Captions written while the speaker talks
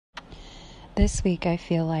This week, I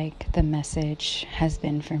feel like the message has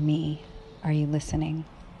been for me. Are you listening?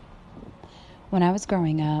 When I was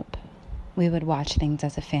growing up, we would watch things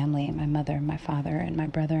as a family, my mother, my father, and my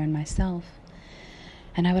brother and myself.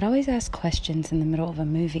 And I would always ask questions in the middle of a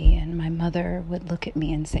movie, and my mother would look at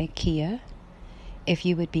me and say, Kia, if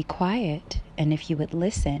you would be quiet and if you would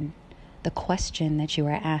listen, the question that you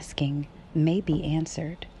are asking may be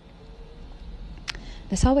answered.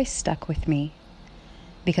 This always stuck with me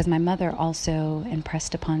because my mother also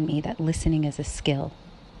impressed upon me that listening is a skill.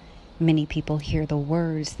 Many people hear the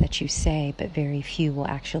words that you say, but very few will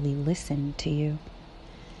actually listen to you.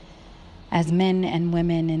 As men and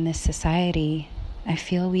women in this society, I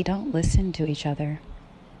feel we don't listen to each other.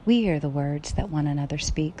 We hear the words that one another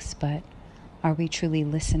speaks, but are we truly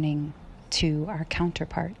listening to our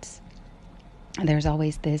counterparts? There's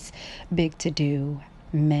always this big to-do,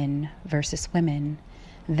 men versus women,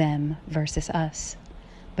 them versus us.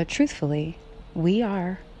 But truthfully, we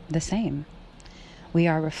are the same. We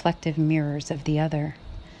are reflective mirrors of the other.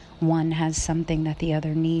 One has something that the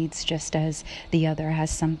other needs, just as the other has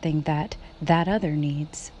something that other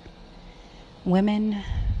needs. Women,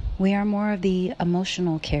 we are more of the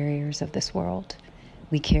emotional carriers of this world.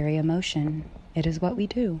 We carry emotion. It is what we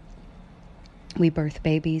do. We birth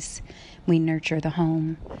babies. We nurture the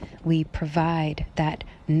home. We provide that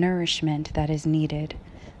nourishment that is needed,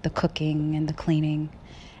 the cooking and the cleaning.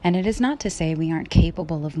 And it is not to say we aren't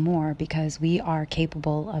capable of more, because we are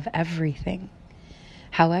capable of everything.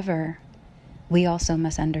 However, we also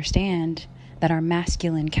must understand that our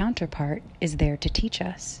masculine counterpart is there to teach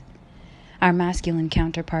us. Our masculine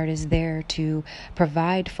counterpart is there to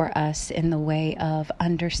provide for us in the way of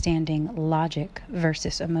understanding logic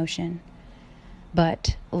versus emotion.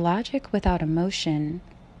 But logic without emotion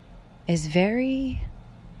is very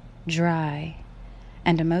dry.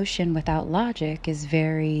 And emotion without logic is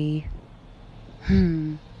very,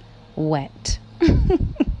 wet.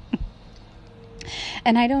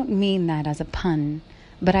 And I don't mean that as a pun,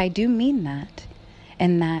 but I do mean that.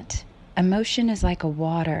 In that emotion is like a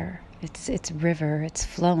water. It's river, it's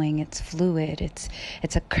flowing, it's fluid, it's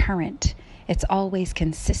a current. It's always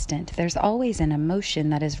consistent. There's always an emotion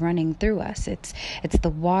that is running through us. It's the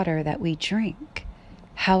water that we drink.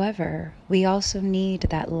 However, we also need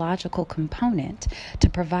that logical component to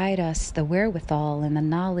provide us the wherewithal and the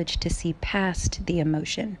knowledge to see past the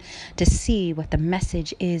emotion, to see what the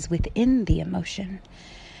message is within the emotion.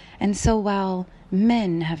 And so while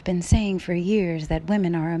men have been saying for years that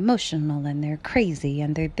women are emotional and they're crazy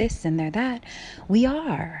and they're this and they're that, we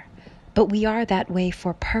are. But we are that way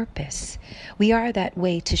for purpose. We are that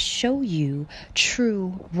way to show you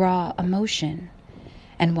true, raw emotion.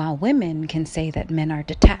 And while women can say that men are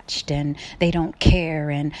detached and they don't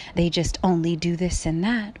care and they just only do this and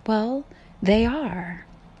that, well, they are.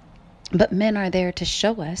 But men are there to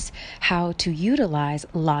show us how to utilize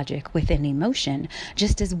logic within emotion,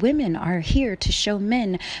 just as women are here to show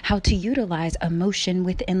men how to utilize emotion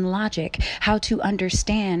within logic, how to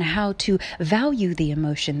understand, how to value the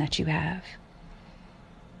emotion that you have.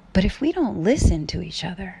 But if we don't listen to each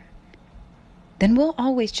other, then we'll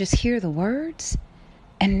always just hear the words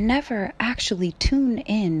and never actually tune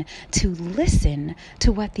in to listen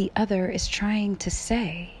to what the other is trying to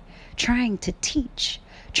say, trying to teach,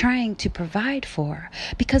 trying to provide for,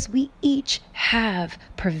 because we each have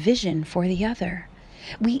provision for the other.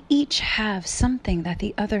 We each have something that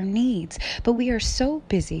the other needs, but we are so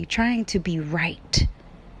busy trying to be right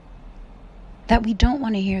that we don't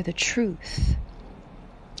want to hear the truth.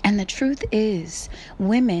 And the truth is,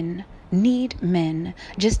 women need men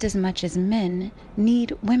just as much as men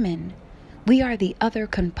need women. We are the other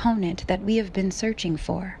component that we have been searching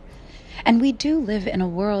for. And we do live in a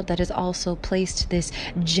world that has also placed this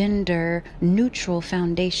gender neutral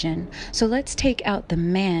foundation. So let's take out the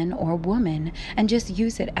man or woman and just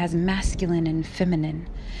use it as masculine and feminine.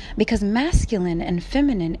 Because masculine and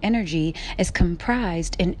feminine energy is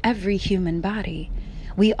comprised in every human body.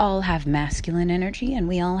 We all have masculine energy and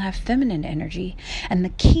we all have feminine energy. And the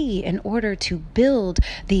key in order to build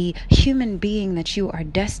the human being that you are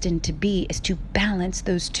destined to be is to balance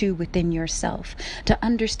those two within yourself, to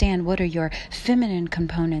understand what are your feminine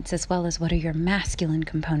components as well as what are your masculine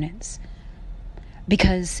components.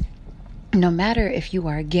 Because no matter if you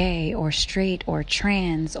are gay or straight or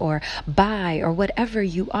trans or bi or whatever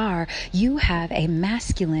you are, you have a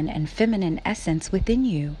masculine and feminine essence within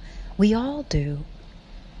you. We all do.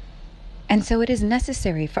 And so it is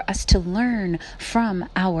necessary for us to learn from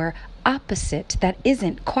our opposite that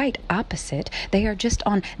isn't quite opposite. They are just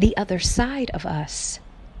on the other side of us.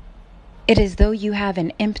 It is though you have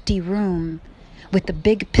an empty room with the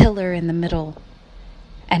big pillar in the middle,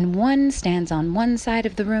 And one stands on one side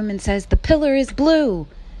of the room and says, the pillar is blue.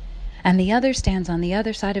 And the other stands on the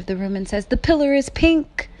other side of the room and says, the pillar is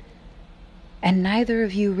pink. And neither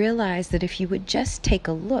of you realize that if you would just take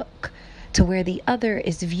a look to where the other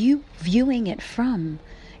is viewing it from,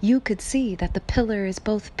 you could see that the pillar is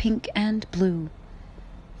both pink and blue.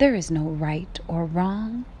 There is no right or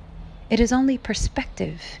wrong. It is only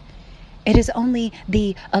perspective. It is only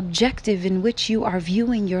the objective in which you are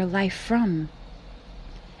viewing your life from.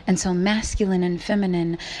 And so masculine and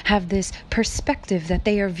feminine have this perspective that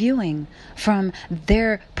they are viewing from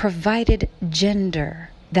their provided gender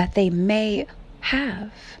that they may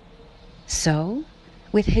have. So,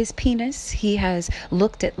 with his penis, he has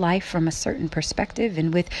looked at life from a certain perspective,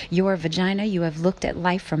 and with your vagina, you have looked at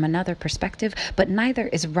life from another perspective, but neither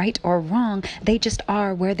is right or wrong. They just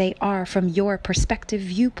are where they are from your perspective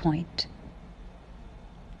viewpoint.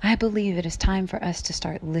 I believe it is time for us to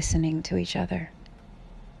start listening to each other.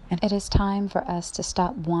 And it is time for us to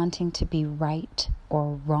stop wanting to be right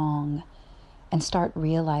or wrong and start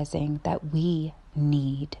realizing that we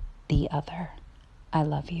need the other. I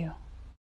love you.